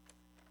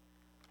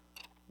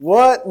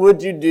What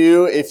would you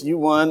do if you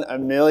won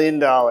 $1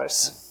 million?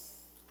 It's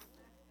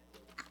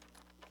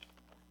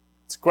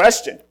a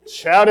question.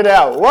 Shout it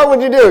out. What would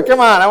you do?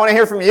 Come on, I want to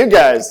hear from you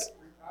guys.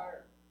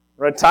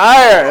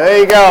 Retire. There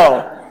you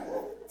go.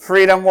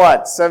 Freedom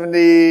what?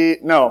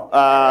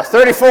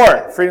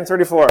 34. Freedom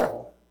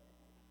 34.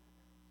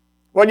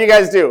 What do you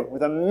guys do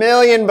with $1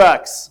 million?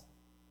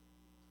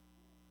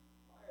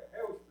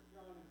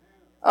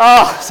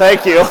 Oh,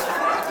 thank you.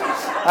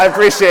 I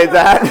appreciate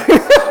that.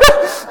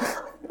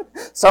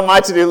 It's on my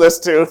to-do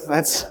list too.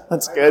 That's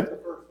good.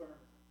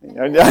 Help out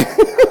friends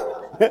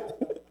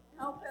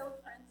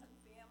and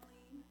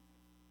family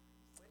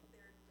with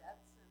their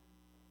debts and look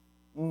for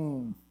people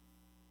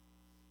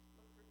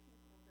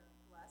to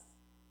bless.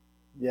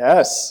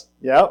 Yes.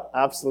 Yep.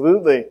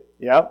 Absolutely.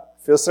 Yep.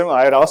 Feel similar.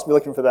 I'd also be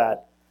looking for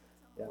that.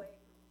 Yep.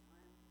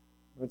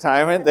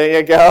 Retirement. There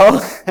you go.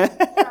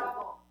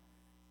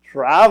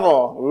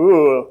 Travel.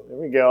 Ooh. There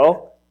we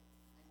go.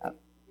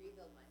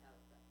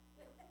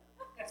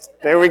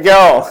 There we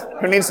go.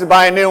 Who needs to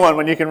buy a new one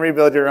when you can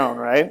rebuild your own,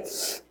 right?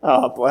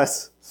 Oh,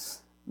 bless.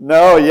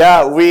 No,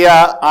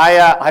 yeah,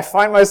 I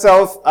find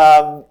myself,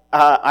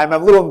 I'm a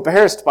little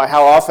embarrassed by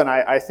how often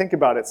I think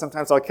about it.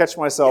 Sometimes I'll catch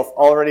myself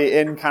already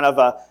in kind of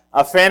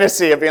a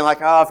fantasy of being like,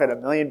 oh, if I had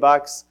 $1 million,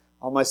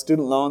 all my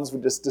student loans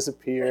would just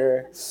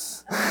disappear.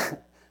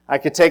 I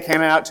could take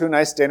Hannah out to a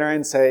nice dinner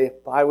and say,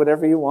 buy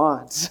whatever you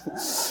want.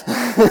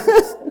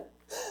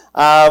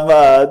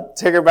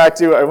 Take her back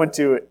to, I went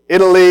to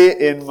Italy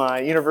in my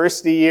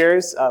university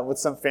years with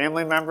some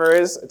family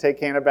members. I take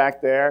Hannah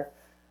back there.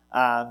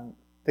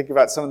 Think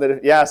about some of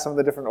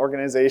the different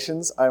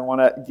organizations I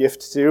want to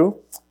gift to.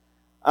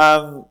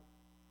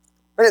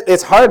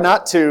 It's hard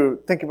not to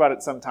think about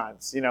it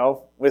sometimes,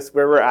 with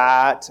where we're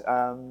at,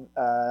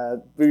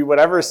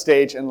 whatever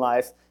stage in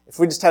life. If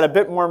we just had a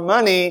bit more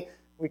money,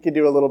 we could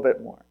do a little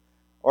bit more.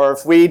 Or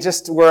if we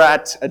just were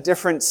at a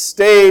different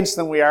stage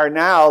than we are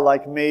now,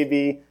 like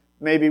maybe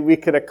we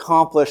could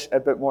accomplish a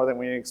bit more than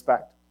we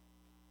expect.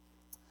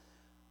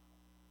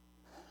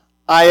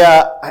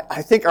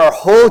 I think our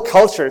whole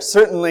culture,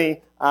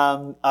 certainly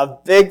a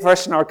big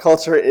portion of our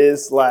culture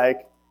is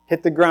like,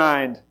 hit the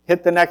grind,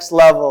 hit the next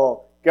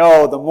level,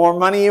 go. The more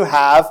money you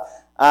have,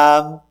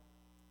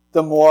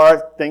 the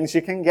more things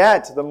you can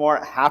get, the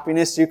more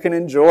happiness you can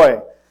enjoy.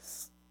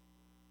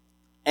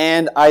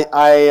 And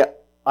I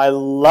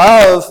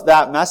love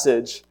that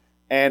message,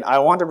 and I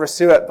want to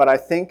pursue it, but I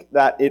think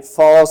that it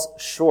falls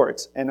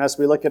short. And as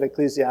we look at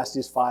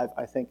Ecclesiastes 5,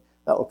 I think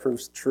that will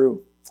prove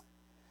true.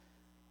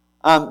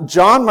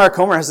 John Mark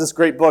Comer has this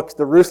great book,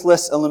 The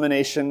Ruthless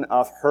Elimination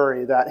of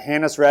Hurry, that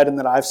Hannah's read and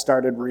that I've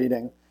started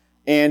reading.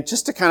 And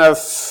just to kind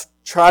of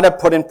try to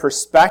put in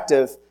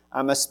perspective,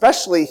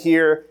 especially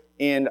here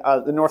in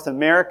the North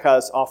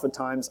Americas,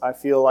 oftentimes I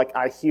feel like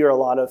I hear a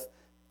lot of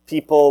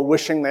people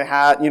wishing they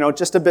had,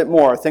 just a bit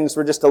more. Things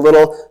were just a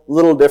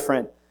little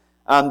different.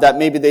 That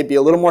maybe they'd be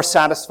a little more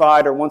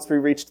satisfied, or once we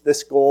reached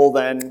this goal,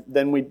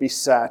 then we'd be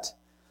set.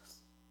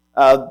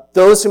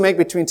 Those who make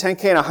between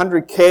 10K and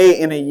 100K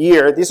in a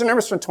year, these are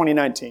numbers from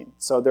 2019,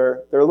 so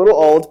they're a little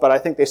old, but I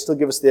think they still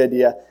give us the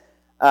idea.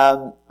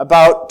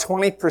 About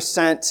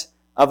 20%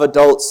 of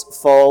adults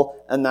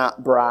fall in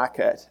that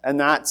bracket, and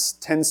that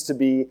tends to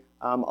be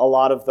a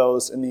lot of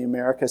those in the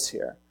Americas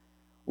here.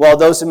 While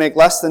those who make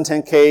less than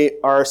 10K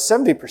are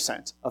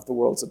 70% of the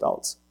world's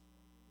adults.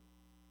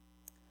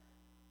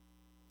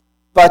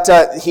 But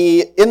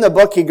in the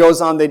book, he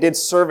goes on, they did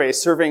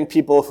surveying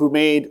people who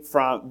made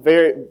from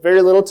very,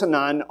 very little to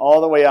none,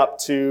 all the way up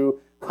to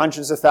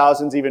hundreds of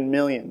thousands, even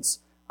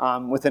millions,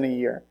 within a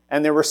year.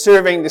 And they were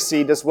surveying to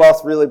see, does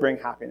wealth really bring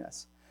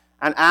happiness?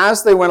 And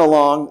as they went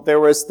along, there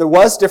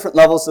was different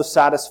levels of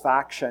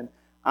satisfaction,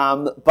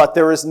 but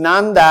there was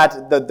none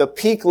that the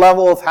peak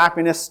level of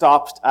happiness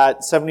stopped at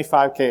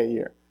 75K a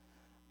year.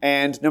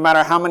 And no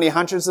matter how many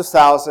hundreds of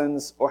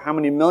thousands or how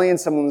many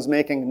millions someone was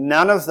making,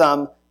 none of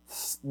them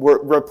were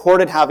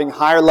reported having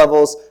higher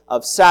levels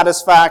of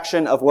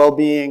satisfaction, of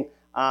well-being,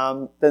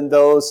 than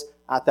those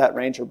at that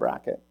range or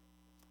bracket.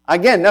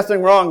 Again,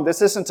 nothing wrong.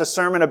 This isn't a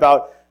sermon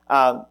about,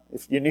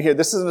 if you're new here,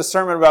 this isn't a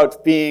sermon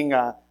about being,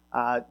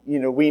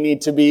 we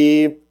need to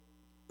be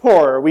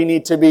poor, or we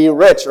need to be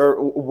rich,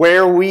 or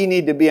where we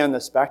need to be on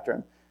the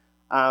spectrum.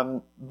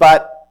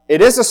 But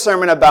it is a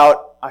sermon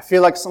about, I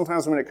feel like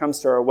sometimes when it comes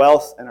to our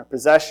wealth and our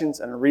possessions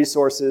and our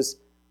resources,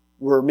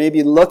 we're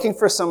maybe looking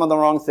for some of the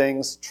wrong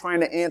things, trying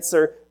to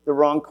answer the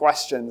wrong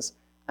questions,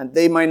 and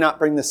they might not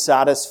bring the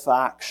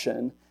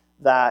satisfaction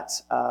that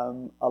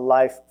a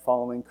life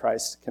following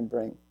Christ can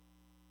bring.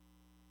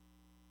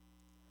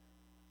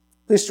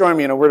 Please join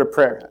me in a word of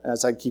prayer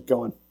as I keep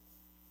going.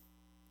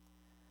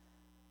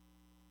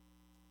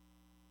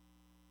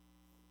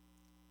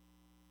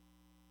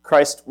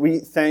 Christ, we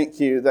thank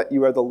you that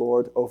you are the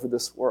Lord over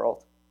this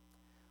world.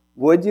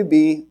 Would you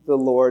be the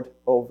Lord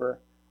over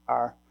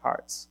our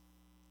hearts?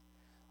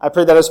 I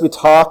pray that as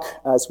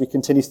we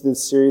continue through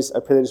this series,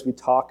 I pray that as we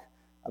talk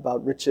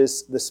about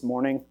riches this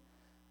morning,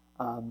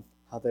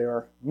 how they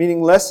are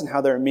meaningless and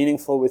how they are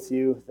meaningful with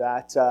you,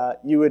 that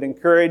you would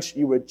encourage,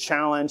 you would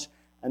challenge,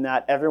 and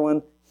that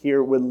everyone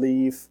here would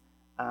leave,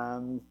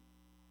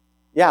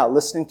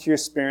 listening to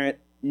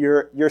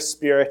your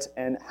spirit,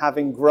 and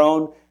having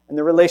grown in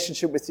the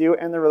relationship with you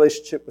and the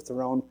relationship with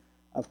their own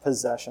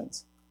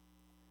possessions.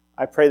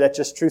 I pray that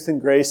just truth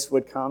and grace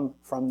would come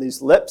from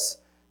these lips,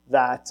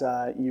 that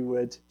you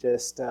would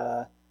just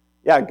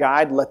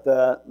guide, let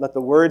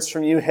the words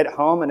from you hit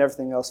home, and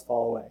everything else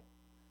fall away.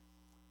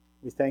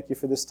 We thank you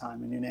for this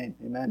time in your name.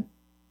 Amen.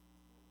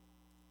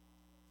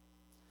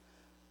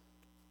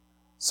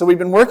 So we've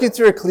been working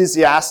through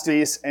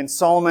Ecclesiastes, and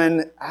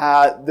Solomon,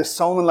 the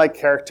Solomon-like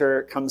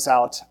character comes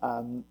out,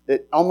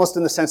 almost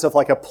in the sense of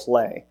like a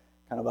play,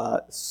 kind of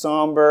a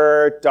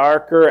somber,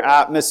 darker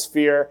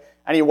atmosphere.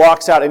 And he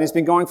walks out, and he's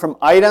been going from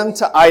item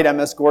to item,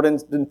 as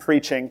Gordon's been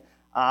preaching,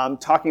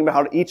 talking about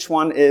how each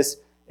one is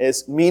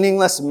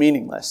meaningless,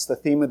 the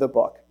theme of the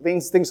book.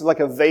 Things are like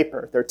a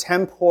vapor. They're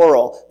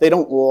temporal. They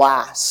don't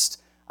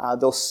last.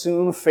 They'll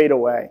soon fade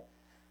away.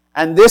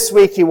 And this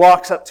week he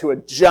walks up to a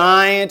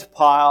giant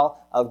pile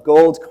of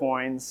gold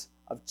coins,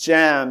 of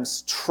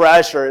gems,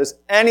 treasures,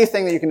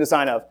 anything that you can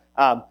design of.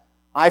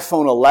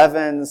 iPhone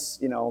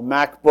 11s,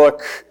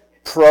 MacBook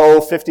Pro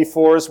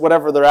 54s,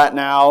 whatever they're at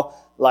now.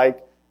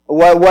 Like,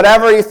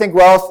 whatever you think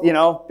wealth,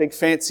 big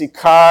fancy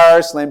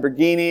cars,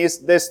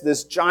 Lamborghinis,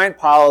 this giant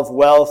pile of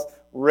wealth,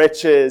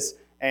 riches,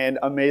 and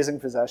amazing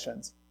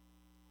possessions.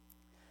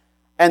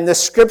 And the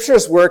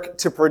scriptures work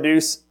to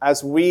produce,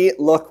 as we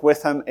look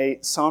with him, a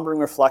sombering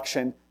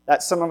reflection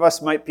that some of us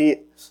might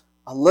be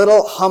a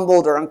little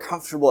humbled or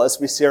uncomfortable as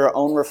we see our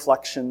own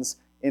reflections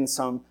in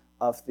some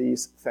of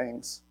these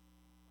things.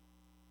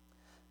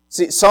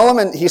 See,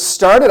 Solomon, he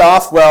started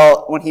off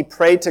well when he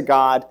prayed to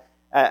God.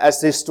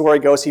 As this story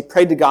goes, he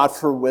prayed to God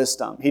for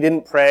wisdom. He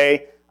didn't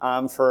pray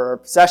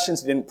for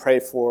possessions. He didn't pray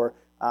for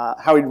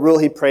how he'd rule.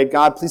 He prayed,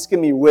 God, please give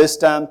me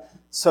wisdom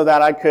so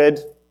that I could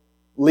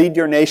lead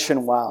your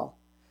nation well.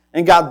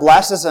 And God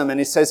blesses him,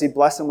 and he says he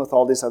blessed him with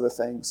all these other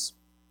things.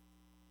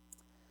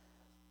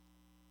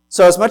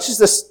 So as much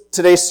as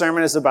today's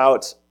sermon is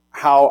about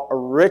how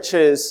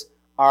riches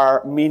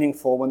are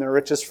meaningful when they're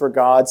riches for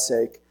God's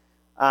sake,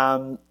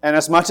 and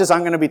as much as I'm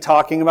going to be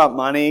talking about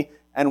money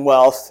and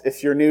wealth,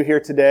 if you're new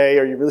here today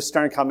or you're really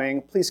starting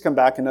coming, please come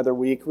back another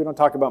week. We don't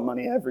talk about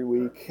money every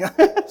week.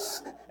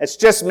 It's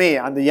just me.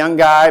 I'm the young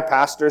guy,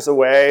 pastor's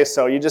away,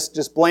 so you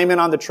just blame it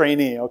on the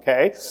trainee,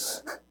 okay?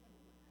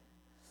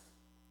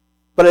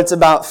 But it's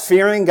about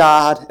fearing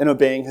God and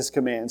obeying his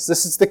commands.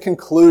 This is the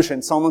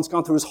conclusion. Solomon's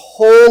gone through his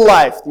whole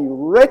life, the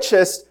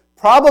richest,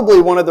 probably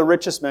one of the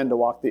richest men to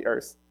walk the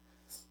earth.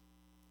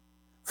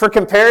 For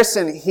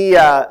comparison,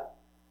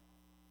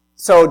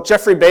 so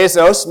Jeffrey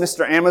Bezos,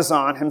 Mr.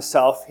 Amazon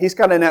himself, he's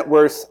got a net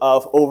worth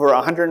of over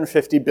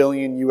 150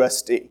 billion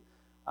USD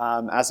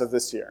as of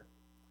this year.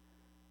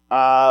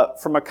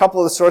 From a couple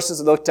of the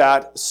sources I looked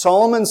at,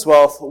 Solomon's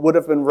wealth would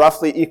have been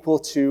roughly equal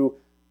to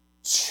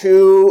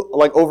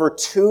over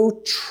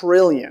 2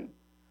 trillion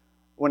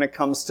when it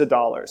comes to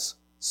dollars.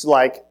 So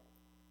like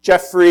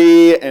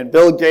Jeffrey and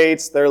Bill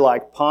Gates, they're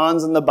like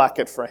pawns in the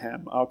bucket for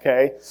him,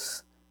 okay?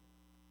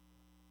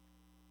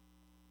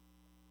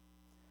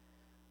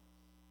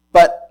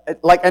 But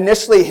like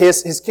initially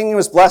his kingdom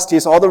was blessed. He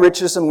has all the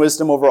riches and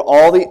wisdom over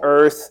all the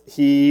earth.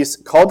 He's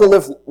called to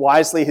live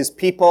wisely. His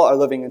people are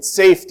living in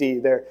safety.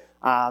 They're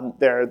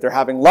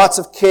having lots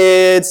of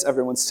kids.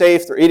 Everyone's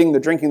safe. They're eating,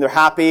 they're drinking, they're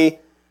happy.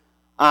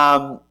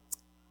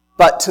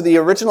 But to the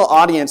original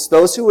audience,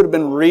 those who would have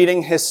been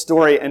reading his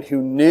story and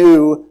who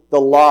knew the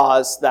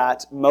laws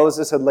that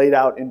Moses had laid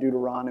out in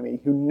Deuteronomy,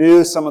 who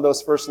knew some of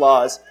those first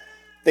laws,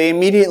 they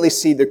immediately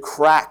see the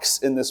cracks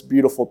in this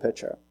beautiful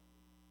picture.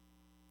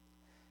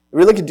 If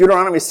we look at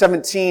Deuteronomy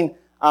 17,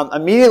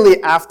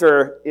 immediately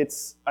after,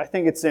 I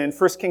think it's in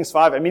 1 Kings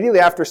 5, immediately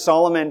after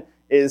Solomon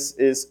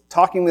is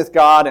talking with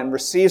God and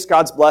receives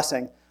God's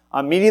blessing,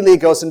 immediately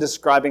goes into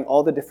describing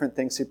all the different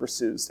things he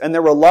pursues. And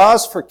there were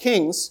laws for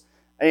kings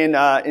in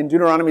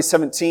Deuteronomy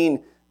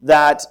 17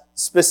 that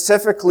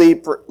specifically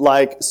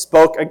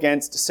spoke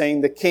against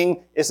saying the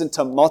king isn't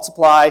to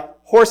multiply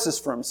horses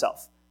for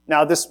himself.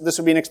 Now, this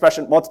would be an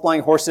expression,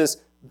 multiplying horses,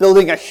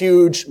 building a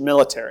huge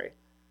military.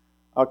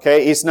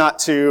 Okay, he's not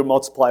to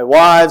multiply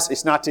wives.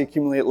 He's not to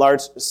accumulate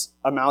large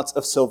amounts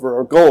of silver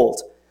or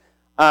gold.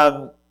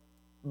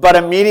 But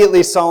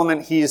immediately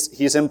Solomon,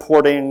 he's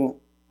importing.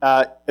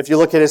 If you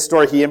look at his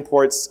story, he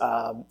imports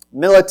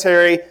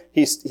military.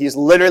 He's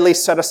literally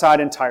set aside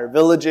entire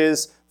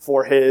villages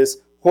for his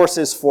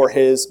horses, for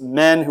his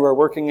men who are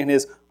working in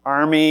his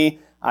army.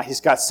 He's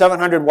got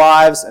 700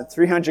 wives and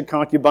 300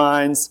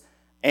 concubines.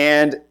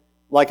 And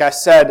like I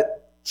said,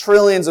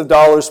 trillions of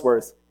dollars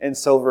worth in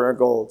silver or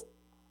gold.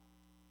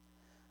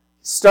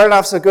 Started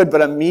off so good, but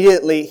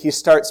immediately he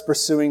starts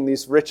pursuing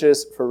these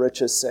riches for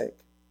riches' sake.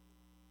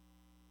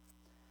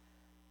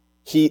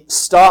 He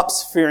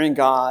stops fearing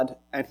God,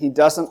 and he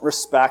doesn't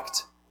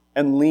respect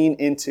and lean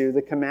into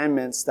the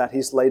commandments that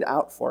he's laid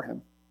out for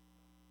him.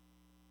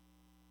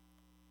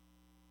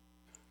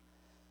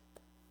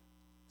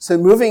 So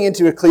moving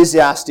into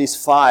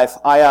Ecclesiastes 5,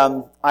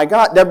 I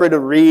got Deborah to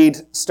read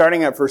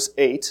starting at verse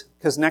 8,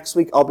 because next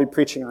week I'll be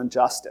preaching on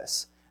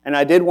justice. And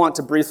I did want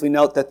to briefly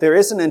note that there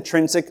is an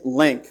intrinsic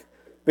link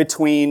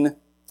between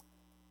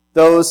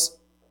wealth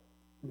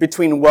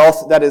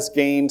that is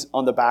gained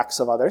on the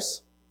backs of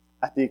others,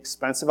 at the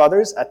expense of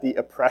others, at the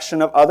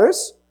oppression of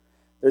others.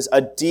 There's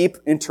a deep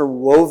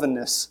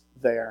interwovenness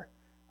there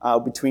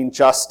between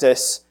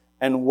justice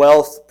and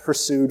wealth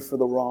pursued for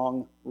the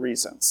wrong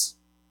reasons.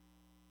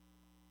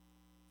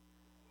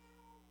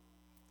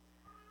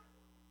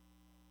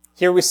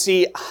 Here we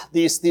see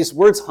these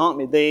words haunt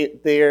me.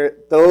 They're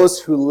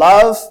those who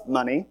love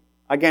money.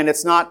 Again,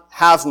 it's not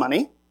have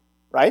money,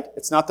 right?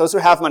 It's not those who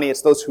have money.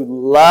 It's those who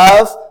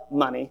love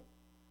money,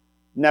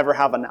 never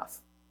have enough,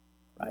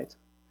 right?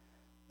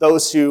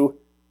 Those who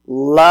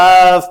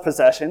love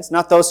possessions,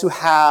 not those who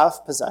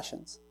have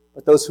possessions,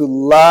 but those who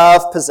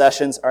love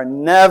possessions are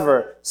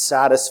never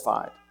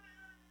satisfied.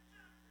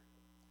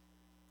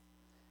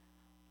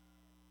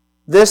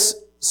 This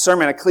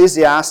sermon,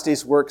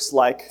 Ecclesiastes, works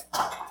like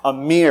a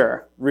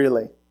mirror,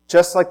 really,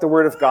 just like the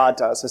Word of God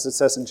does, as it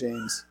says in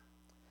James.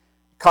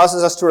 It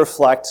causes us to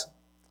reflect,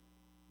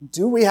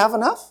 do we have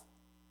enough?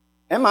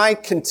 Am I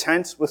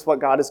content with what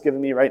God has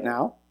given me right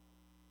now?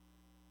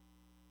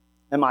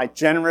 Am I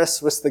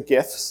generous with the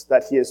gifts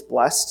that He has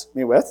blessed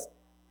me with?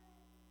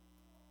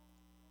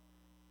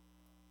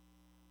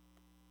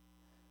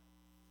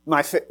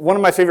 One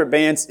of my favorite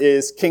bands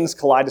is King's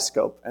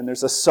Kaleidoscope, and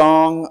there's a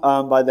song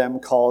by them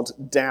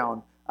called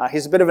Down.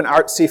 He's a bit of an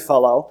artsy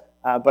fellow,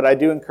 but I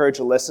do encourage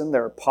a listen.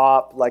 They're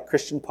pop, like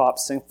Christian pop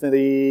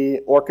symphony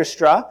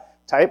orchestra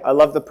type. I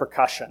love the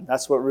percussion.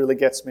 That's what really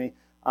gets me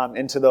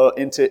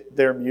into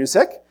their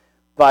music.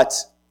 But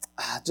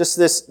just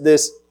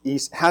he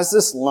has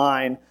this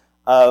line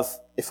of,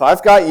 if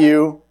I've got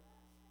you,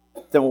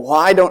 then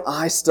why don't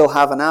I still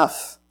have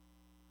enough?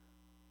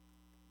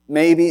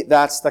 Maybe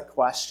that's the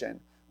question.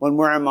 When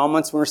we're in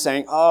moments when we're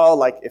saying,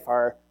 like if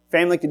our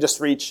family could just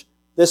reach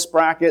this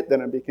bracket,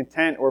 then I'd be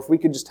content. Or if we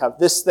could just have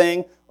this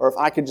thing, or if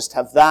I could just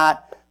have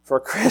that for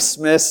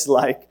Christmas,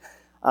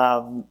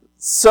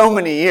 so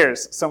many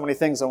years, so many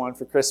things I wanted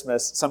for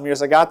Christmas. Some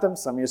years I got them,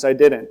 some years I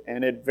didn't.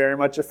 And it very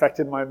much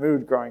affected my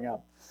mood growing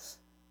up.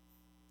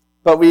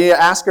 But we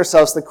ask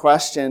ourselves the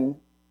question,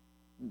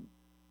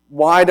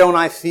 why don't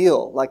I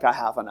feel like I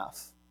have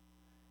enough?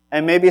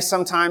 And maybe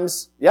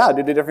sometimes,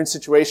 due to different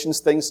situations,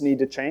 things need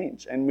to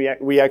change. And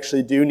we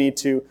actually do need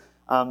to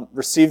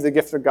receive the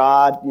gift of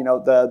God,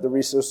 the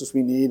resources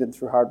we need and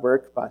through hard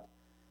work. But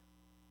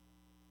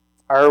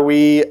are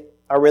we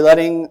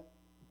letting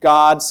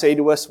God say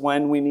to us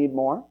when we need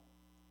more?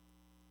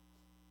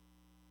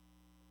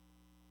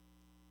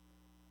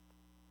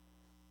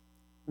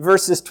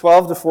 Verses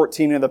 12 to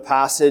 14 of the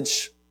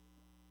passage,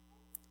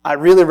 I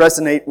really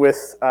resonate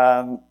with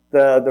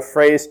the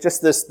phrase,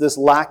 just this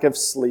lack of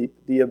sleep.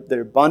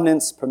 Their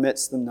abundance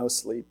permits them no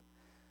sleep.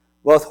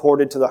 Wealth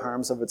hoarded to the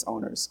harms of its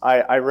owners.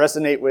 I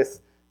resonate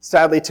with,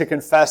 sadly to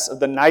confess, of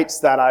the nights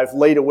that I've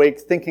laid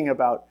awake thinking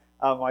about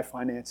my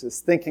finances,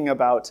 thinking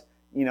about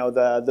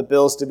the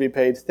bills to be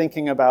paid,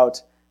 thinking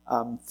about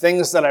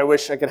things that I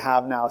wish I could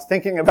have now,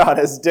 thinking about,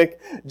 as Dick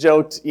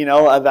joked,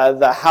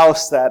 the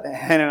house that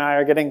Hannah and I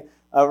are getting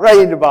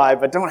ready to buy,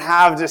 but don't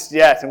have just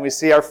yet. And we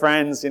see our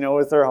friends,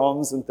 with their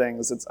homes and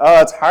things. It's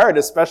hard,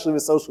 especially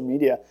with social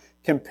media,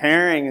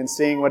 comparing and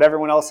seeing what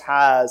everyone else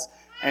has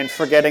and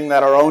forgetting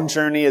that our own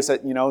journey is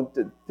that,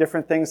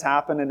 different things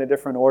happen in a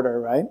different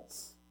order, right?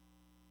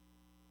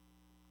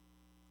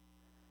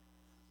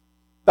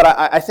 But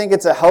I think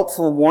it's a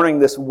helpful warning,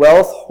 this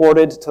wealth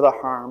hoarded to the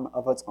harm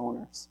of its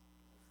owners.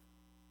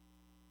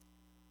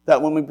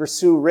 That when we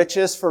pursue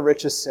riches for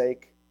riches'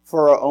 sake,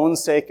 for our own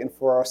sake and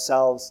for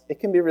ourselves, it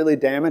can be really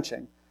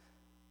damaging.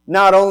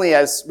 Not only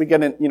as we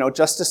get in,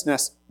 justice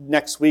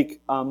next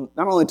week, not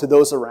only to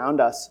those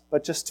around us,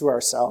 but just to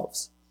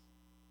ourselves.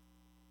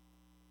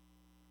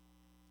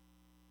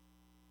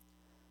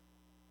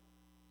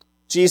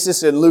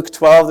 Jesus, in Luke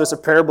 12, there's a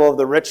parable of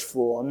the rich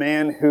fool, a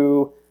man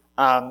who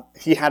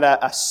he had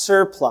a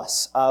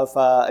surplus of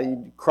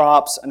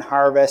crops and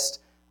harvest,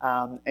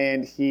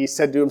 and he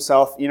said to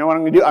himself, you know what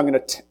I'm going to do? I'm going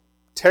to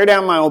tear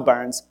down my old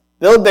barns,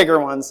 build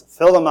bigger ones,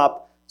 fill them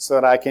up so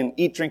that I can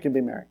eat, drink, and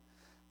be merry.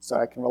 So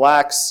I can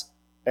relax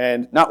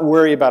and not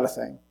worry about a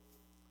thing.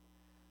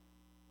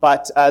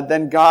 But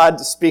then God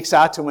speaks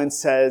out to him and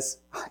says,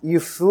 you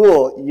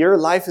fool, your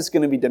life is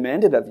going to be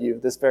demanded of you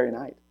this very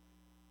night.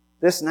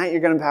 This night you're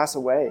going to pass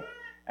away,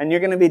 and you're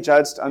going to be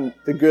judged on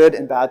the good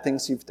and bad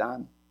things you've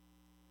done.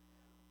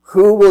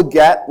 Who will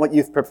get what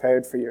you've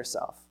prepared for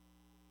yourself?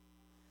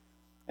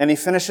 And he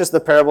finishes the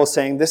parable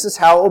saying, this is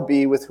how it will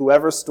be with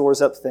whoever stores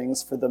up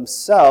things for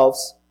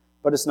themselves,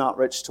 but is not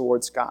rich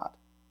towards God.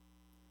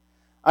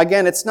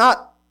 Again, it's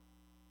not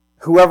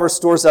whoever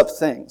stores up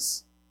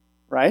things,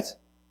 right?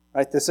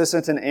 This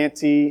isn't an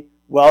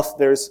anti-wealth.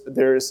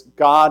 There's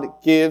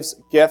God gives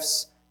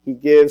gifts. He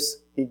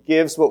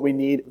gives what we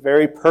need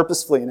very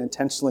purposefully and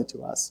intentionally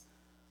to us.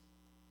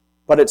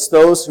 but it's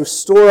those who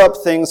store up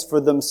things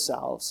for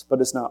themselves,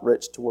 but is not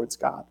rich towards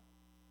God.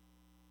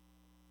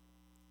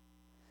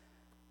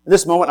 At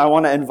this moment, I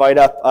want to invite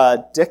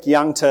up Dick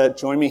Young to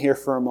join me here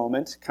for a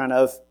moment, kind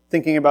of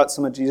thinking about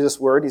some of Jesus'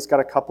 word. He's got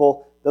a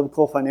couple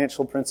biblical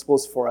financial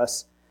principles for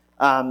us.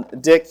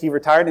 Dick, he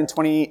retired in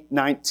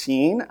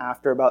 2019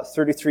 after about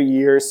 33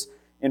 years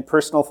in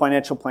personal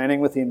financial planning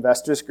with the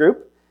Investors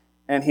Group,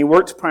 and he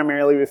worked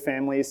primarily with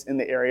families in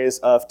the areas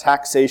of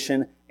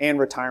taxation and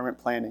retirement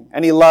planning.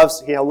 And he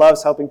loves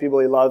helping people.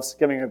 He loves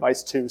giving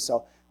advice too.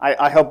 So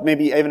I hope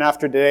maybe even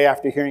after today,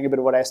 after hearing a bit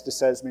of what Esther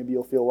says, maybe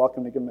you'll feel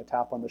welcome to give him a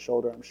tap on the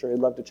shoulder. I'm sure he'd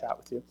love to chat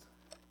with you.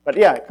 But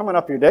yeah, coming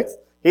up here, Dick.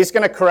 He's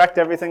going to correct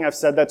everything I've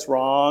said that's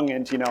wrong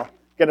and,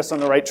 get us on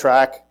the right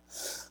track.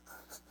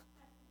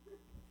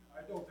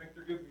 I don't think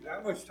they're giving me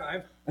that much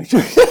time.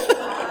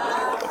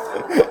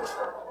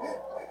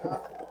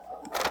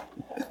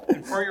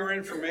 And for your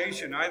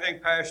information, I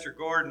think Pastor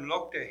Gordon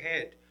looked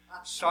ahead,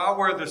 saw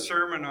where the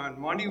sermon on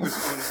money was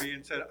going to be,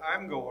 and said,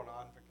 I'm going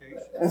on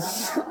vacation.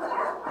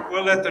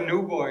 We'll let the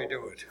new boy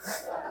do it.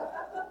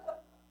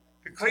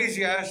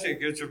 Ecclesiastes,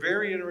 it's a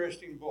very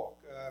interesting book.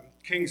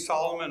 King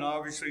Solomon,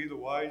 obviously the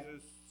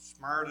wisest,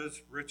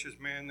 smartest,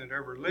 richest man that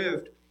ever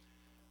lived,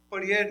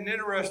 but he had an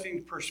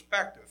interesting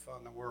perspective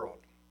on the world.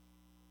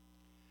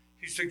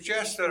 He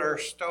suggests that our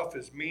stuff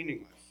is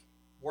meaningless,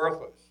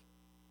 worthless.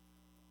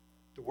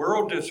 The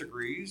world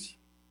disagrees.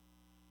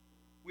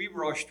 We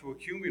rush to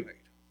accumulate.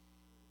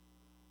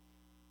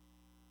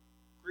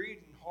 Greed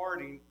and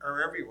hoarding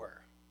are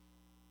everywhere.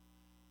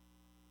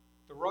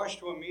 The rush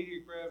to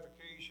immediate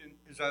gratification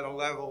is at a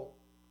level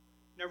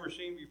never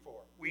seen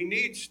before. We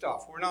need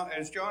stuff. We're not,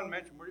 as John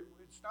mentioned,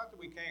 it's not that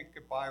we can't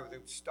get by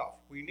without stuff.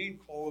 We need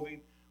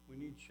clothing, we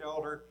need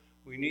shelter,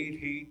 we need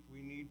heat,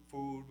 we need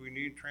food, we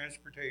need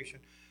transportation.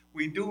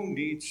 We do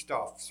need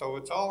stuff. So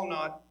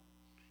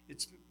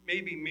it's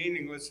maybe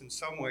meaningless in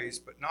some ways,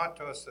 but not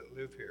to us that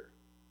live here.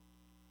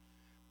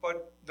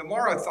 But the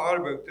more I thought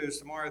about this,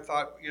 the more I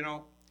thought,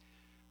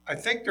 I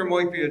think there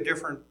might be a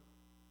different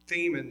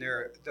theme in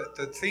there. That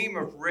the theme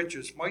of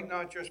riches might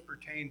not just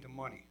pertain to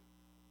money.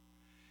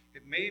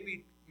 It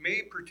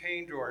may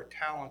pertain to our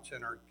talents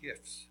and our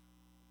gifts.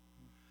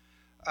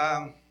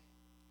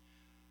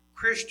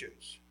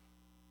 Christians,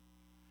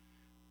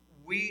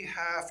 we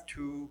have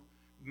to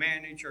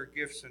manage our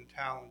gifts and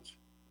talents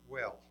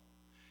well.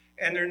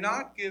 And they're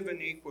not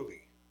given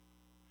equally.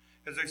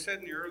 As I said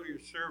in the earlier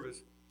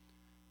service,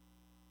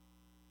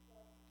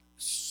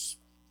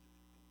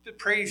 the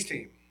praise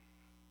team.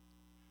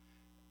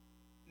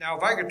 Now,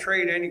 if I could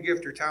trade any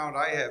gift or talent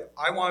I have,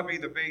 I want to be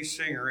the bass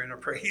singer in a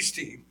praise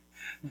team.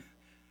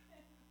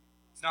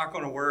 It's not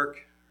going to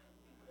work.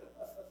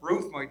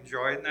 Ruth might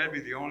enjoy it, and that'd be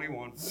the only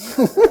one.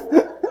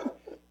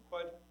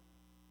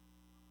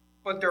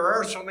 But there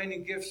are so many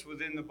gifts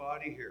within the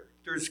body here.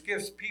 There's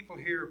gifts. People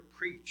here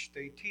preach,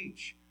 they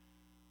teach.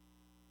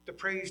 The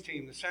praise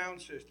team, the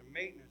sound system,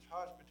 maintenance,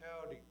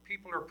 hospitality.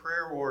 People are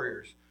prayer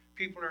warriors.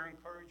 People are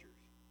encouragers.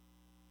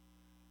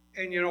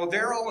 And,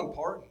 they're all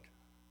important.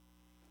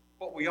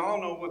 But we all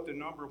know what the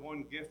number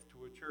one gift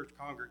to a church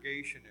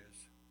congregation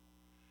is.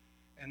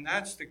 And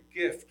that's the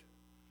gift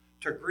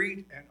to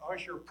greet and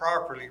usher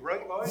properly.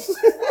 Right, Lloyd?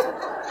 All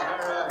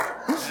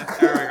right.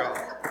 There we go.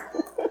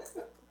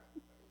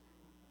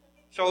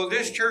 So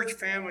this church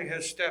family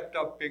has stepped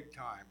up big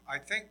time. I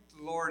think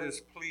the Lord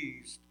is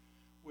pleased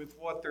with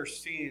what they're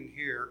seeing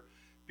here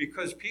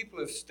because people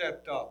have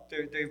stepped up.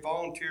 They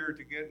volunteered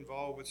to get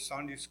involved with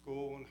Sunday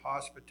school and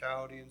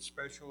hospitality and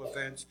special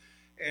events.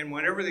 And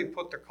whenever they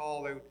put the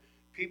call out,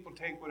 people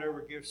take whatever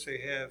gifts they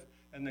have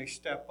and they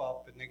step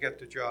up and they get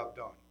the job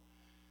done.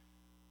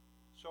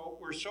 So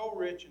we're so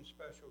rich in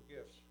special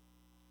gifts.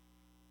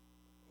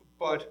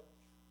 But,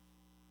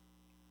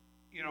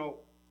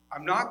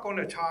 I'm not going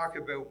to talk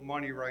about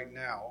money right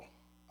now.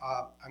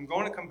 I'm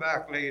going to come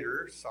back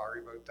later.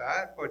 Sorry about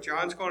that. But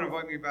John's going to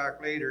invite me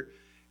back later,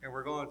 and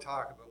we're going to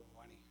talk about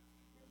money.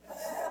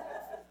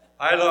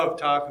 I love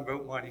talking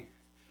about money.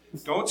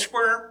 Don't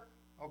squirm,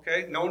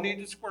 okay? No need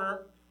to squirm.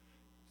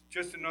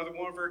 Just another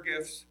one of our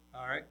gifts,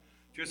 all right?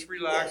 Just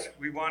relax.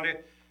 We want to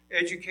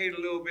educate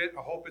a little bit.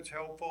 I hope it's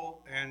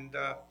helpful, and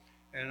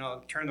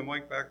I'll turn the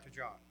mic back to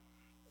John.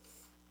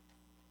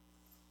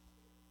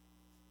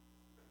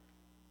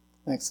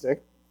 Thanks,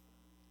 Dick.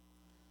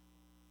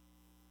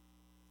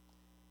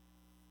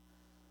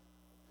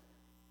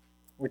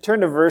 We turn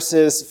to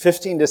verses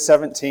 15 to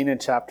 17 in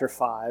chapter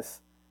 5.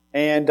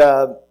 And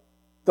the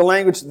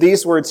language,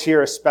 these words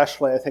here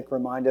especially, I think,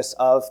 remind us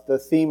of the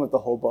theme of the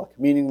whole book,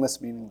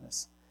 meaningless,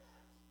 meaningless.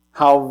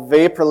 How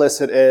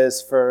vaporless it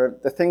is for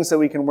the things that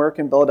we can work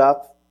and build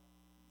up,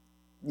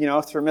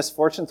 through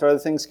misfortune, through other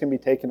things can be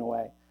taken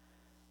away.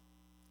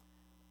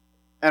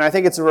 And I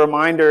think it's a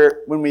reminder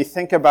when we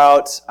think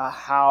about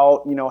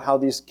how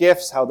these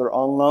gifts, how they're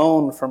on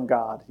loan from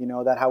God,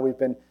 that how we've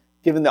been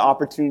given the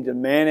opportunity to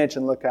manage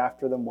and look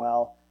after them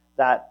well,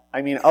 that,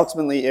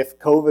 ultimately, if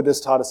COVID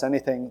has taught us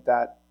anything,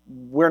 that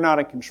we're not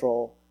in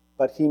control,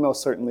 but He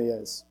most certainly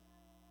is.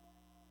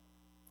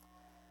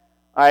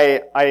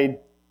 I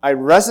I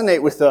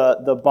resonate with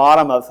the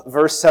bottom of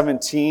verse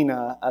 17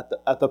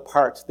 at the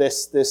part,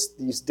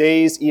 these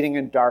days eating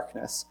in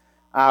darkness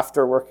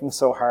after working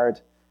so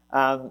hard.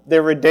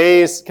 There were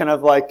days kind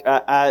of like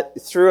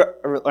through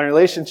a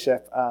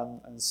relationship.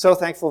 I'm so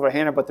thankful for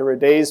Hannah, but there were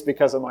days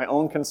because of my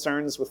own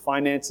concerns with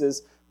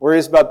finances,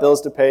 worries about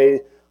bills to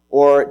pay,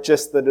 or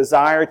just the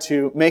desire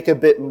to make a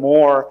bit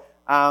more,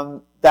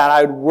 that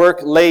I'd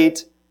work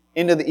late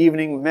into the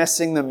evening,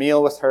 missing the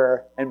meal with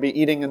her and be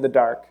eating in the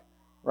dark,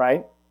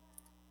 right?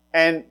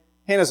 And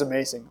Hannah's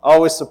amazing,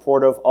 always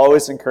supportive,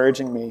 always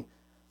encouraging me.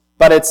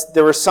 But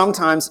there were some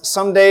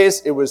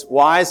days it was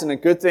wise and a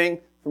good thing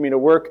for me to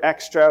work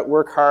extra,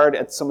 work hard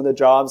at some of the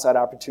jobs I had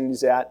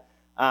opportunities at,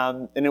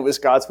 and it was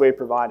God's way of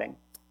providing.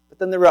 But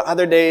then there were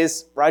other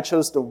days where I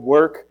chose to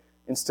work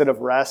instead of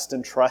rest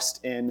and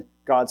trust in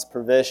God's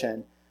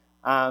provision.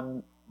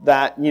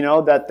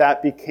 That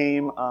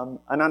became an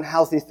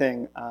unhealthy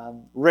thing,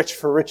 rich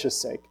for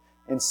riches' sake,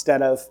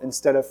 instead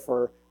of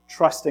for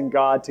trusting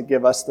God to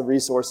give us the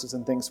resources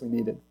and things we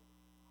needed.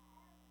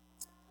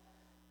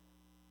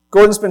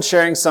 Gordon's been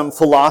sharing some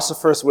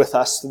philosophers with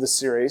us through the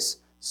series,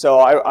 so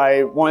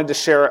I wanted to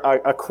share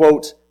a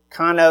quote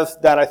kind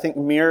of that I think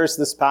mirrors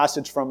this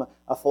passage from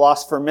a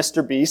philosopher,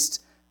 Mr.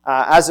 Beast.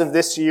 As of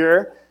this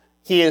year,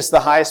 he is the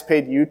highest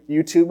paid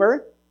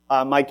YouTuber.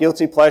 My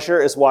guilty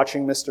pleasure is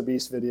watching Mr.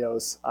 Beast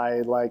videos.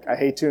 I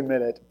hate to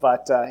admit it,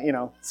 but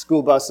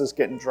school buses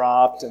getting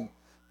dropped and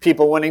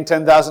people winning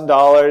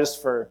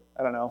 $10,000 for,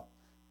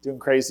 doing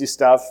crazy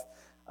stuff.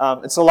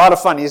 It's a lot of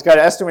fun. He's got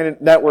an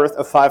estimated net worth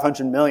of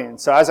 $500 million.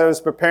 So as I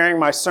was preparing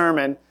my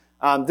sermon,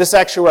 this is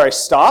actually where I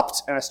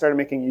stopped and I started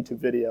making YouTube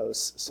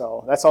videos.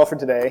 So that's all for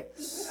today.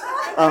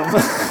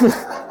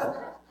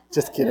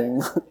 Just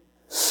kidding.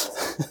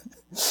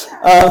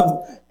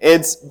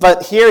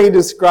 But here he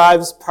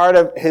describes part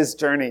of his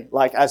journey,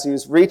 like as he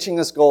was reaching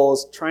his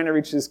goals, trying to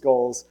reach his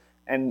goals,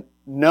 and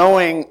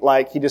knowing,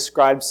 like he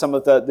described some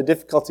of the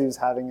difficulties he was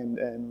having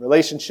in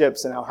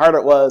relationships and how hard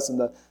it was, and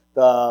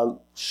the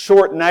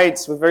short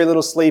nights with very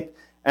little sleep,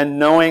 and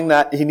knowing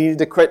that he needed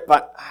to quit,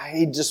 but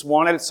he just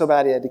wanted it so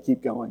bad he had to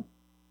keep going.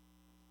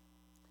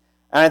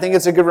 And I think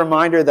it's a good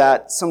reminder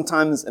that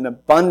sometimes an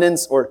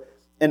abundance or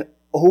an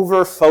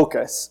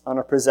over-focus on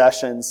our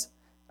possessions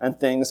and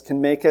things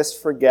can make us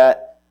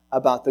forget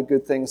about the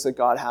good things that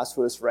God has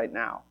for us right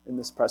now in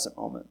this present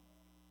moment.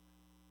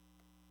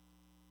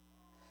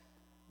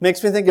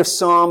 Makes me think of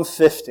Psalm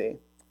 50,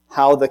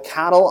 how the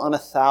cattle on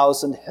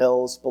 1,000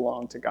 hills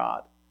belong to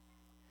God.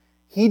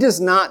 He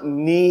does not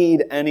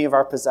need any of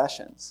our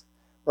possessions,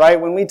 right?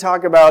 When we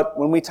talk about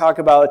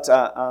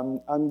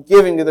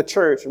giving to the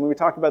church, and when we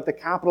talk about the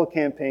capital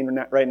campaign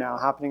right now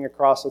happening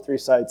across the 3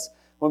 sites,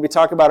 when we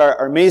talk about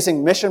our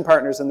amazing mission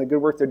partners and the good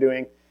work they're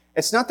doing,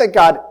 it's not that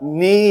God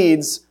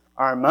needs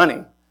our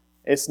money.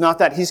 It's not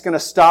that He's going to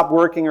stop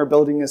working or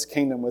building His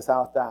kingdom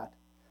without that.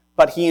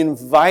 But He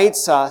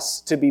invites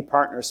us to be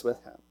partners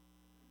with Him.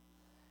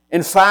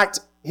 In fact,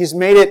 He's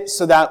made it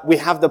so that we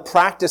have the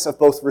practice of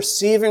both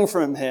receiving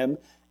from Him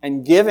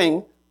and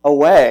giving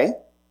away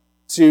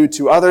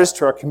to others,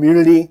 to our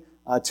community,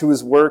 to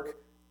His work,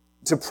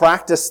 to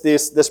practice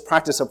this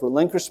practice of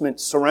relinquishment,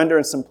 surrender,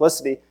 and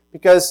simplicity,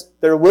 because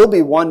there will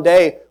be one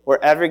day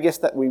where every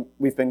gift that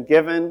we've been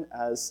given,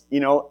 as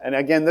and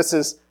again, this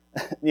is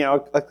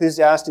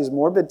Ecclesiastes'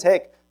 morbid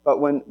take, but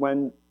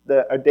when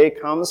a day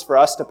comes for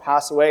us to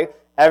pass away,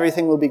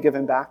 everything will be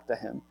given back to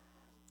Him.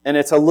 And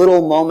it's a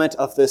little moment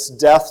of this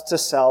death to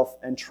self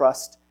and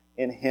trust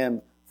in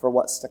Him for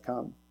what's to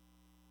come.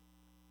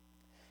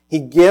 He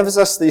gives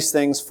us these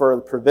things for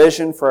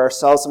provision for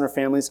ourselves and our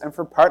families and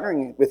for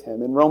partnering with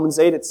Him. In Romans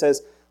 8 it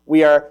says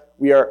we are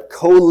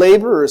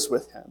co-laborers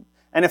with Him.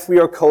 And if we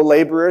are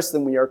co-laborers,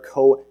 then we are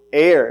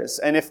co-heirs.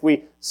 And if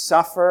we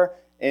suffer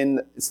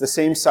it's the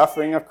same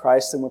suffering of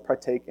Christ, then we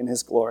partake in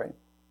His glory.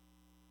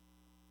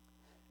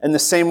 In the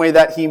same way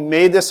that He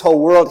made this whole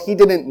world, He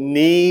didn't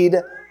need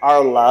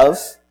our love.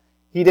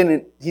 He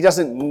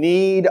doesn't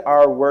need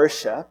our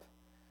worship.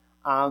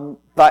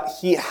 But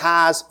He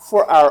has,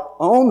 for our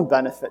own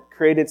benefit,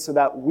 created so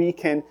that we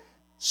can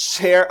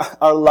share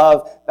our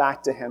love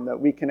back to Him, that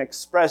we can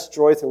express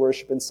joy through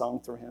worship and song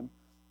through Him.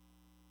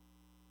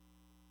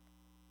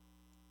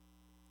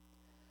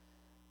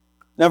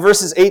 Now,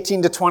 verses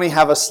 18 to 20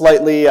 have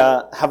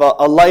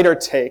a lighter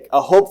take,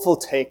 a hopeful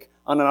take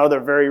on another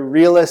very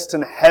realist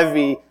and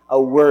heavy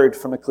word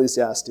from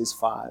Ecclesiastes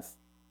 5.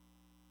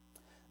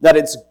 That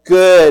it's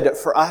good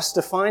for us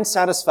to find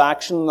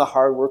satisfaction in the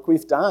hard work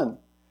we've done.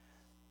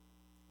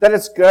 That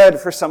it's good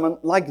for someone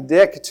like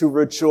Dick to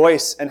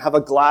rejoice and have a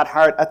glad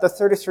heart at the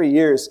 33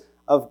 years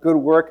of good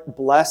work,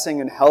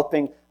 blessing, and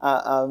helping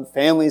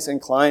families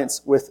and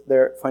clients with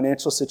their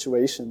financial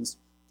situations.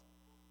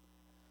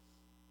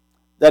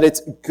 That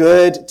it's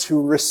good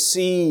to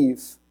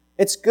receive.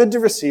 It's good to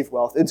receive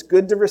wealth. It's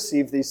good to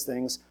receive these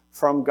things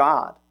from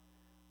God,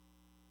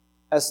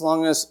 as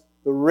long as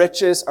the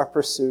riches are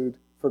pursued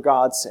for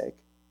God's sake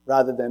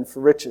rather than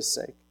for riches'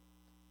 sake.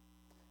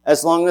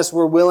 As long as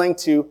we're willing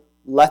to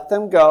let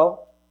them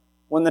go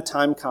when the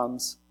time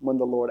comes, when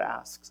the Lord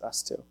asks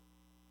us to.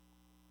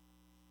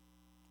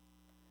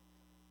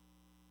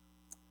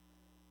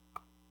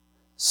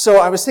 So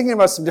I was thinking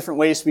about some different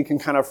ways we can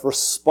kind of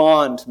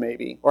respond,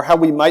 maybe, or how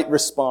we might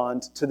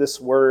respond to this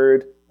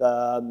word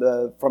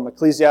from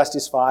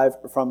Ecclesiastes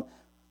 5, from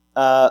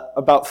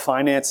about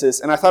finances.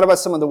 And I thought about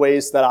some of the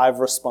ways that I've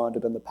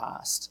responded in the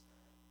past.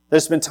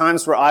 There's been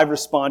times where I've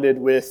responded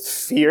with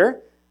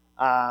fear,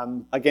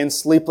 again,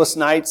 sleepless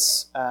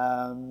nights,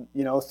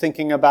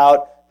 thinking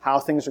about how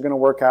things are going to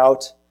work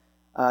out,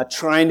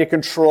 trying to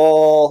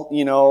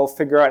control,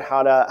 figure out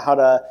how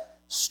to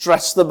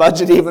stretch the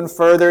budget even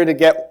further to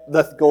get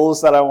the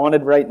goals that I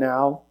wanted right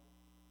now.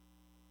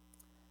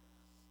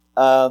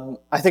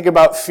 I think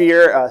about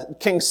fear.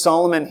 King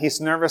Solomon,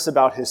 he's nervous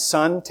about his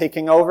son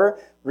taking over,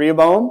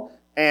 Rehoboam.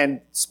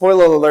 And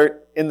spoiler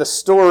alert, in the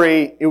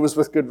story, it was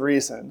with good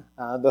reason.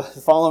 The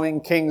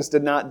following kings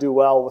did not do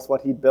well with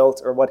what he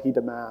built or what he'd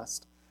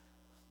amassed.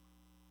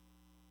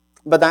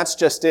 But that's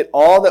just it.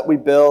 All that we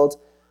build,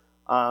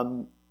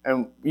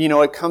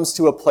 it comes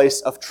to a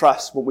place of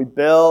trust. What we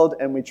build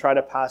and we try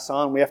to pass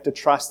on, we have to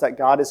trust that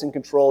God is in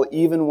control,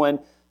 even when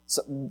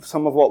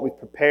some of what we've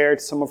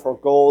prepared, some of our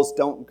goals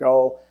don't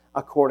go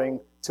according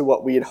to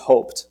what we had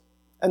hoped.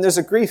 And there's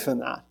a grief in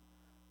that.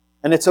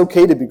 And it's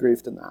okay to be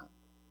grieved in that.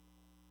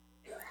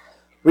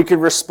 We could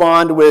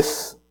respond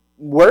with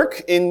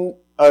work in,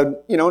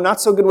 not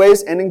so good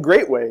ways and in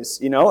great ways,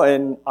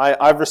 And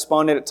I've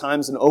responded at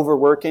times in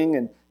overworking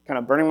and kind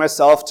of burning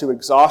myself to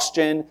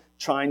exhaustion,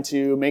 trying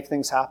to make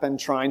things happen,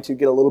 trying to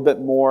get a little bit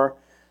more.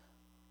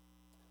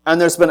 And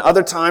there's been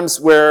other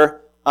times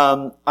where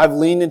I've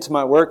leaned into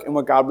my work and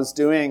what God was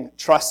doing,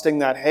 trusting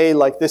that, hey,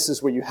 this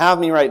is where you have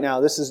me right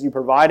now. This is you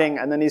providing.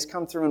 And then he's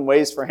come through in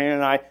ways for Hannah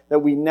and I that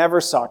we never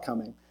saw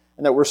coming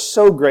and that were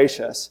so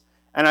gracious.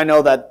 And I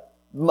know that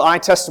my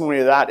testimony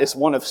to that is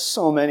one of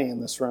so many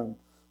in this room.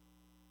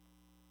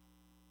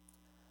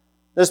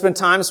 There's been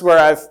times where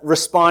I've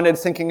responded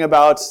thinking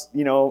about,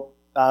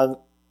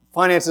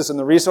 finances and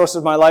the resources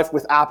of my life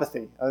with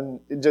apathy and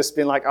just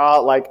being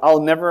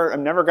I'm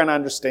never going to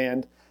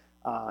understand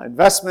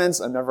investments.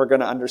 I'm never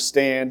going to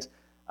understand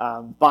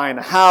buying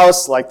a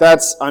house.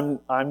 I'm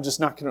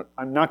not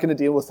going to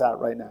deal with that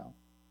right now.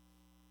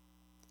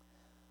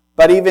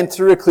 But even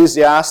through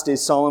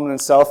Ecclesiastes, Solomon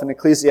himself in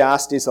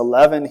Ecclesiastes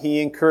 11,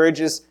 he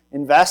encourages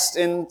invest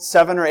in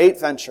 7 or 8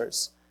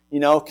 ventures.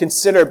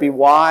 Consider, be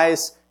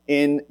wise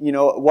in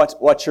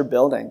what you're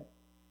building.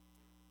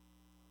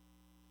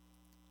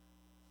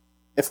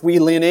 If we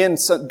lean in,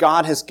 so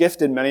God has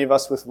gifted many of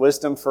us with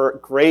wisdom for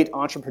great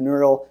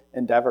entrepreneurial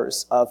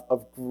endeavors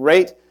of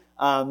great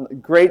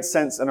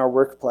sense in our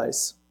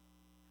workplace.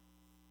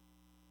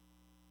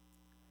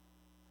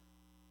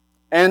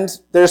 And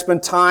there's been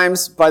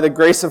times, by the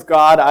grace of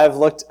God, I've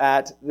looked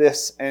at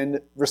this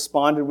and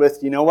responded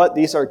with,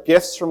 these are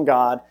gifts from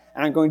God,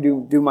 and I'm going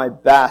to do my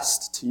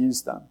best to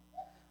use them.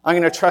 I'm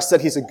going to trust that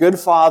He's a good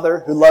Father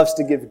who loves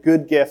to give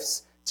good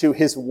gifts to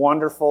His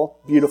wonderful,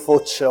 beautiful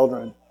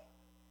children.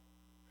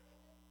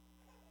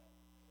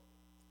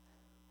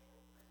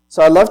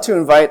 So I'd love to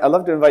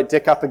invite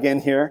Dick up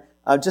again here,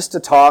 just to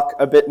talk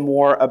a bit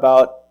more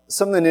about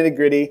some of the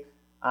nitty-gritty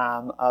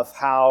of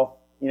how,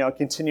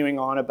 continuing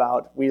on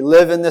about we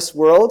live in this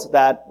world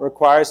that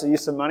requires the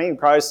use of money,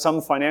 requires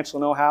some financial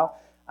know-how,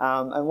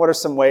 and what are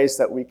some ways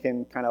that we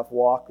can kind of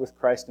walk with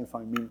Christ and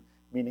find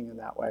meaning in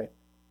that way.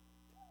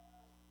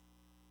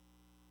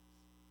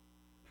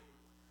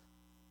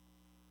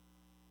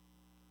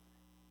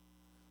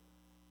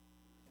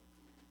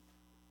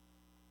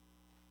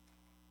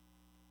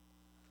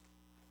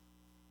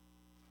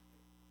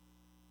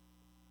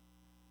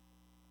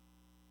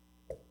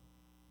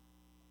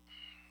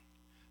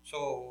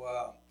 So,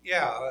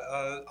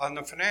 on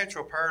the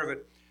financial part of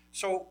it,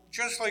 so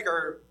just like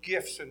our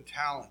gifts and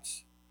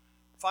talents,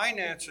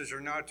 finances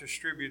are not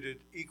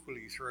distributed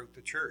equally throughout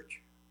the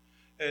church.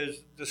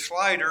 As the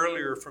slide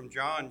earlier from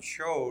John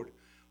showed,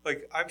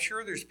 I'm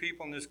sure there's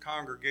people in this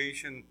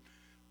congregation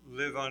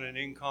live on an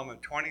income of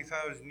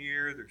 $20,000 a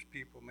year. There's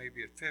people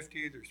maybe at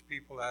 50. There's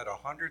people at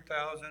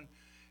 100,000.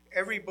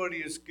 Everybody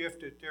is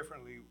gifted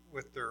differently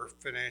with their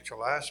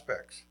financial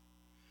aspects.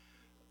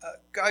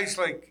 Guys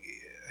like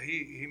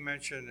he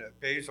mentioned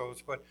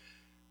Bezos, but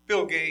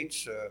Bill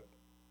Gates,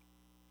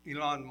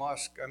 Elon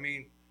Musk,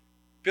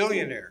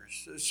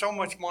 billionaires. So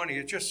much money,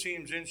 it just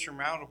seems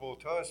insurmountable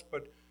to us,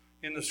 but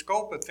in the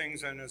scope of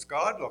things and as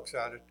God looks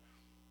at it,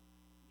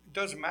 it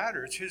doesn't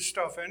matter. It's His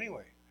stuff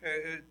anyway.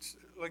 It's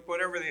like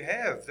whatever they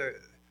have,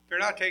 they're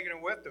not taking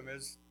it with them,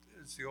 as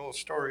the old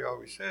story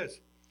always says.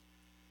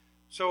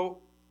 So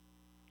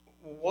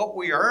what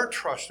we are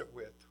trusted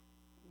with,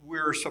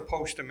 we're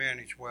supposed to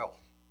manage well.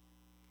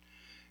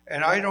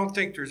 And I don't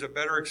think there's a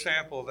better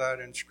example of that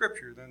in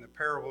Scripture than the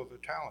parable of the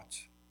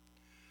talents.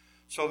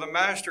 So the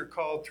master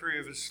called 3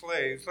 of his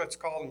slaves, let's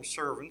call them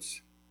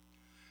servants,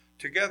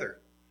 together.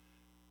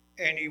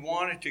 And he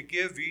wanted to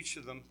give each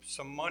of them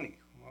some money.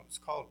 Well, it's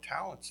called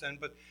talents then,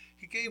 but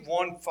he gave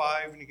one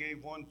 5, and he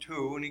gave one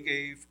 2, and he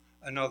gave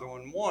another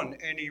one 1.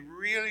 And he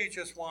really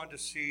just wanted to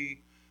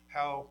see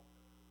how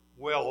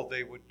well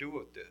they would do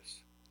at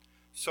this.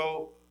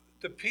 So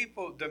the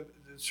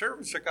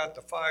servants that got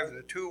the 5 and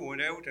the 2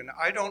 went out, and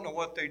I don't know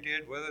what they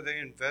did, whether they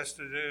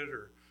invested it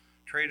or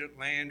traded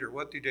land or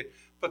what they did,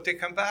 but they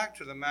come back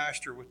to the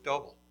master with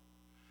double.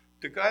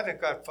 The guy that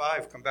got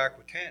 5 come back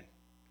with 10.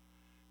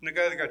 And the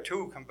guy that got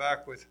 2 come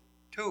back with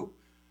 2.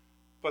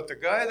 But the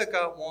guy that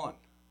got 1,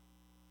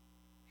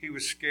 he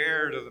was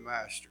scared of the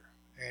master,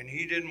 and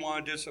he didn't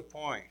want to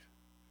disappoint.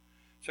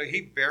 So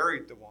he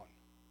buried the 1.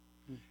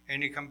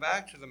 And he come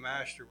back to the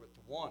master with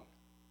the 1.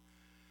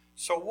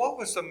 So what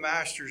was the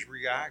master's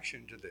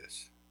reaction to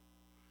this?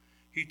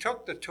 He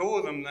took the 2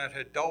 of them that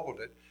had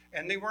doubled it,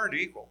 and they weren't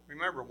equal.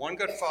 Remember, 1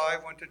 got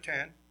 5, went to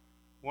 10.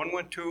 1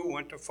 went 2,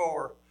 went to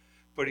 4.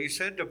 But he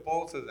said to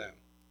both of them,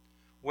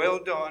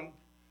 "Well done,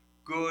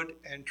 good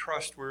and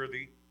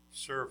trustworthy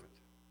servant."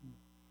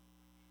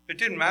 It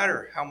didn't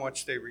matter how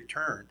much they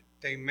returned.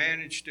 They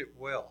managed it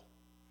well.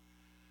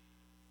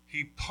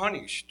 He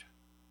punished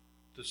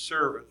the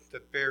servant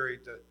that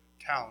buried the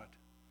talent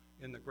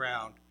in the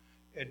ground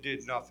and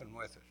did nothing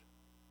with it.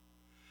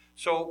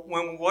 So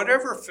when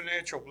whatever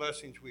financial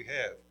blessings we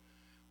have,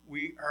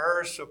 we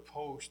are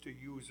supposed to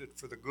use it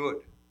for the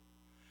good.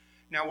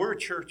 Now, we're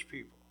church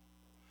people.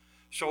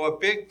 So a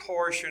big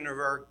portion of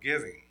our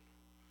giving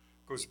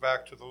goes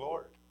back to the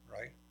Lord,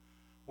 right?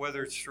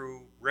 Whether it's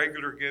through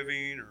regular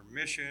giving or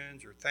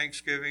missions or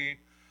Thanksgiving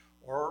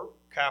or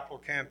capital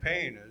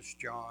campaign, as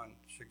John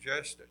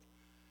suggested.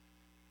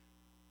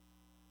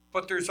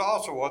 But there's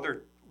also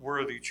other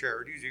worthy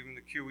charities, even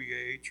the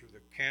QEH or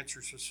the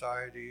Cancer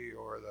Society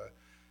or the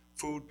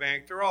Food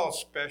Bank. They're all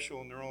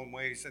special in their own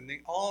ways, and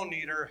they all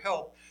need our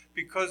help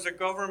because the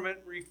government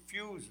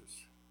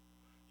refuses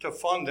to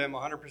fund them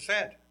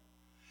 100%.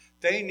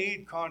 They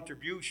need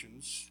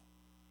contributions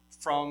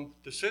from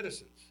the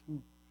citizens.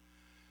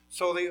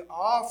 So they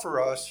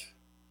offer us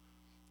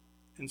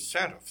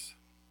incentives.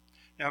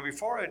 Now,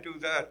 before I do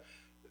that,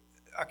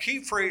 a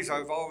key phrase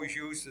I've always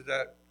used is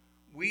that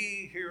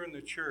we here in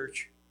the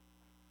church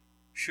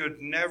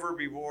should never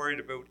be worried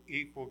about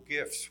equal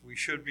gifts. We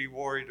should be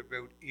worried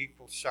about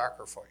equal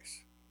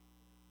sacrifice.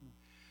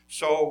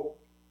 So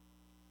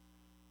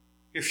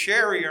if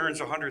Sherry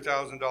earns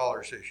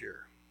 $100,000 this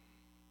year,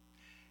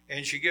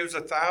 and she gives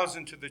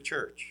 1,000 to the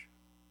church,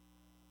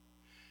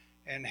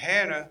 and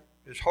Hannah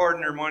is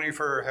hoarding her money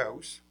for her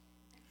house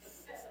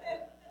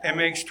and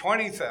makes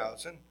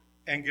 20,000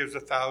 and gives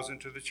 1,000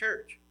 to the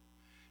church.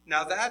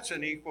 Now that's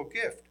an equal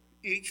gift.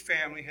 Each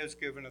family has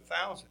given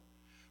 1,000,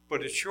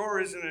 but it sure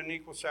isn't an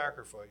equal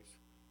sacrifice.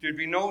 There'd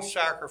be no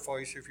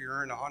sacrifice if you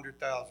earn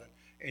 100,000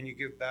 and you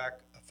give back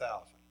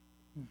 1,000.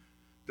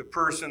 The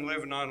person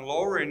living on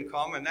lower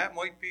income, and that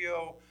might be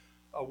a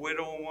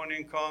widow on one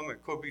income.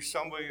 It could be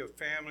somebody, a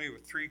family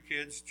with 3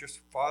 kids,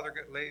 just father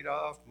got laid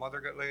off, mother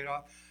got laid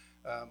off,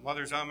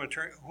 mother's on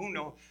maternity, who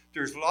knows?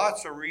 There's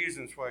lots of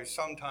reasons why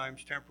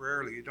sometimes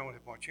temporarily you don't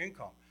have much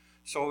income.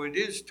 So it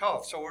is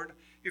tough. So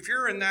if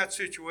you're in that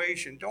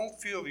situation, don't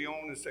feel the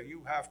onus that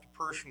you have to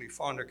personally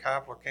fund a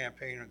capital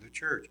campaign of the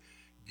church.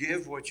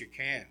 Give what you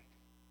can.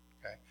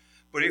 Okay?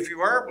 But if you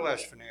are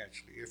blessed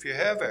financially, if you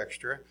have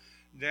extra,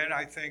 then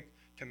I think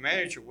to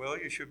manage it well,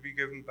 you should be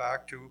giving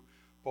back to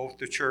both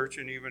the church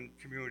and even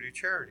community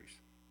charities.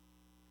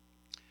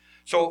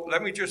 So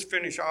let me just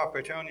finish off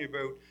by telling you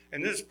about,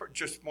 and this is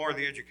just more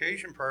the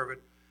education part of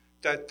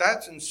it,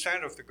 that's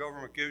incentive the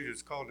government gives you.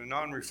 It's called a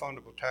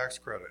non-refundable tax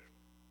credit.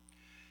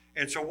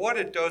 And so what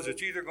it does,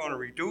 it's either going to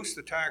reduce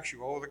the tax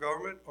you owe the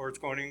government or it's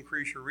going to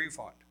increase your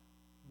refund.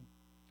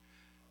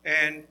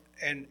 And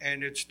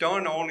it's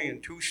done only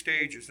in 2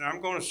 stages. And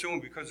I'm going to assume,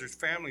 because there's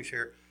families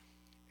here,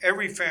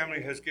 every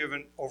family has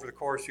given over the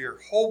course of the year,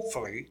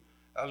 hopefully,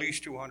 at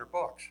least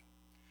 $200.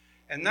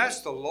 And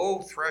that's the low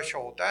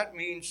threshold. That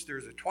means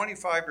there's a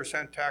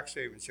 25% tax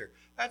savings here.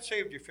 That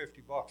saved you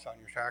 $50 on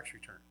your tax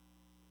return.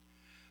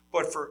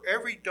 But for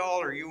every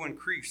dollar you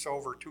increase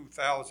over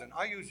 $2,000,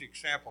 I use the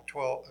example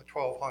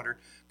 $1,200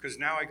 because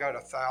now I got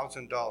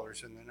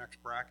 $1,000 in the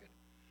next bracket.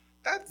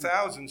 That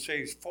 1,000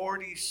 saves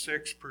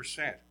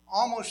 46%,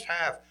 almost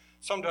half.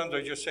 Sometimes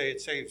I just say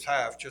it saves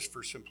half just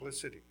for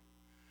simplicity.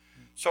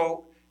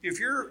 So if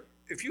you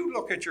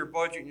look at your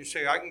budget and you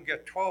say, I can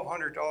get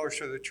 $1,200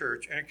 to the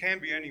church, and it can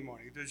be any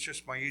money, that's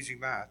just my easy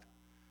math.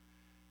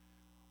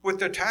 With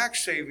the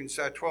tax savings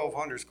that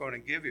 $1,200 is going to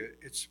give you,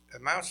 it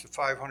amounts to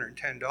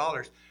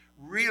 $510.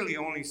 Really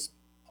only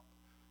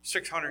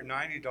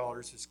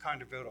 $690 is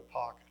kind of out of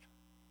pocket.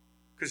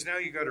 Because now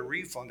you got a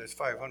refund that's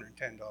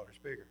 $510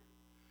 bigger.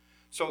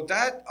 So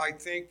that, I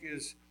think,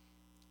 is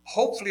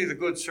hopefully the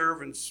good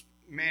servants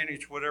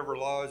manage whatever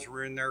laws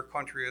were in their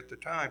country at the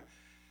time.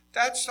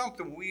 That's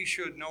something we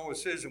should know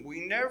as citizens.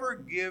 We never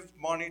give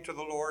money to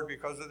the Lord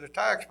because of the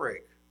tax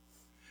break.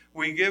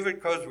 We give it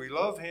because we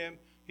love Him.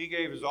 He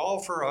gave His all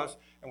for us,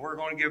 and we're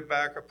going to give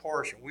back a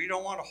portion. We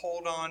don't want to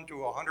hold on to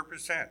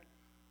 100%.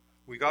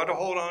 We got to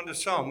hold on to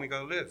some. We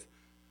got to live.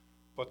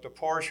 But the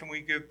portion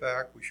we give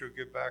back, we should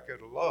give back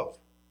out of love.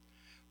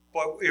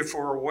 But if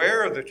we're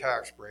aware of the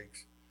tax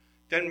breaks,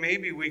 then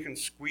maybe we can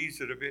squeeze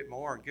it a bit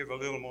more and give a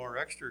little more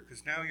extra,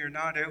 because now you're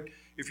not out.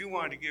 If you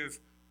wanted to give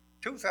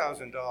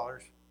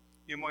 $2,000,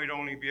 you might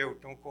only be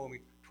out, don't quote me,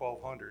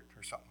 $1,200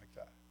 or something like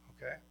that,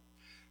 okay?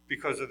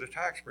 Because of the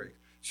tax break.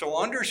 So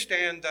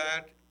understand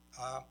that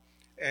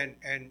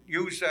and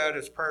use that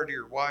as part of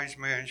your wise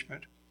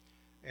management.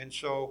 And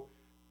so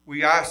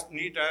we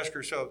need to ask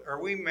ourselves,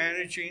 are we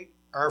managing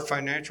our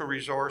financial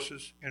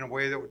resources in a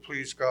way that would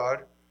please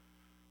God?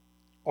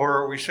 Or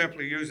are we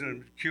simply using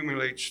them to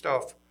accumulate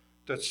stuff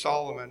that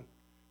Solomon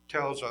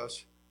tells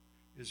us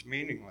is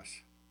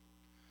meaningless?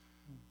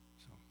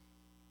 So,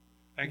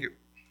 thank you.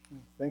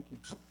 Thank you.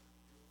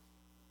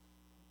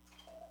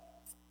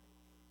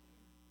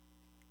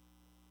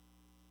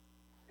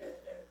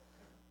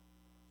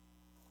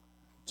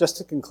 Just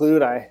to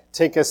conclude, I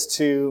take us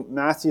to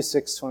Matthew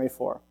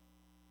 6:24.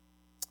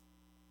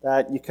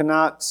 That you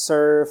cannot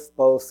serve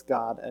both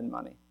God and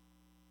money.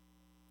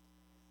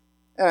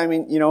 And I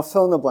mean,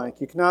 fill in the blank.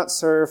 You cannot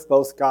serve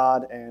both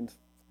God and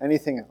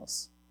anything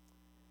else.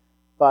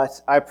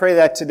 But I pray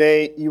that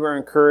today you are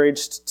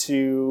encouraged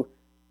to,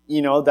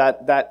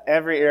 that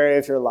every area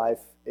of your life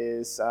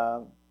is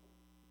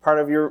part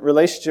of your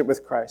relationship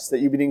with Christ. That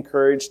you've been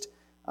encouraged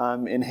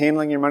in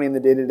handling your money in the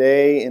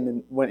day-to-day,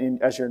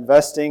 as you're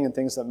investing in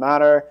things that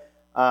matter,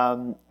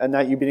 and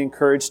that you've been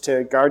encouraged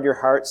to guard your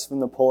hearts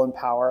from the pull and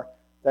power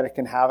that it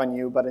can have on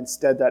you, but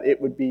instead that it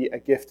would be a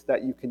gift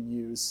that you can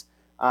use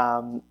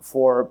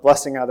for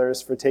blessing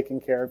others, for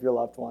taking care of your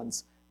loved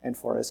ones, and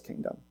for His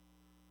kingdom.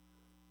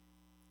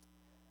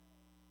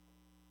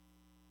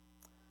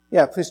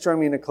 Yeah, please join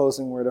me in a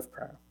closing word of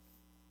prayer.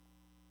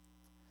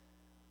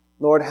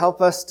 Lord, help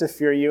us to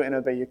fear You and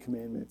obey Your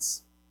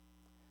commandments.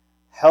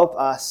 Help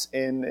us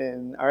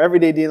in our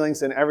everyday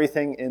dealings and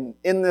everything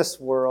in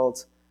this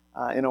world,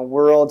 in a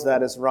world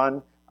that is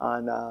run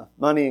on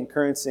money and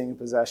currency and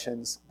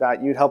possessions,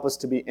 that You'd help us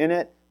to be in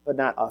it, but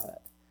not of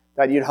it.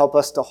 That You'd help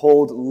us to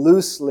hold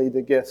loosely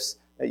the gifts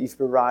that You've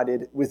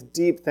provided with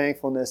deep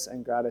thankfulness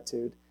and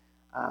gratitude.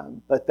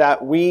 But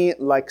that we,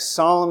 like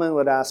Solomon,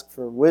 would ask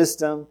for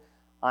wisdom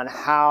on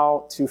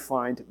how to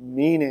find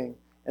meaning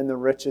in the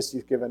riches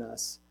You've given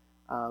us.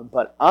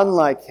 But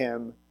unlike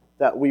him,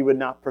 that we would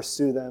not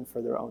pursue them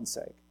for their own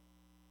sake.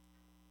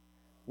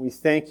 We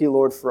thank You,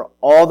 Lord, for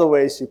all the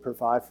ways You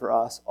provide for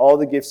us, all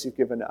the gifts You've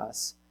given to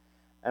us.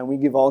 And we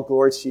give all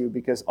glory to You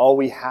because all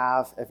we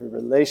have, every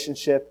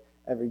relationship,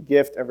 every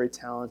gift, every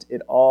talent,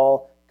 it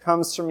all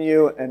comes from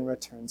You and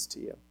returns to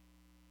You.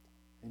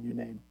 In Your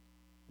name,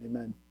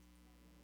 amen.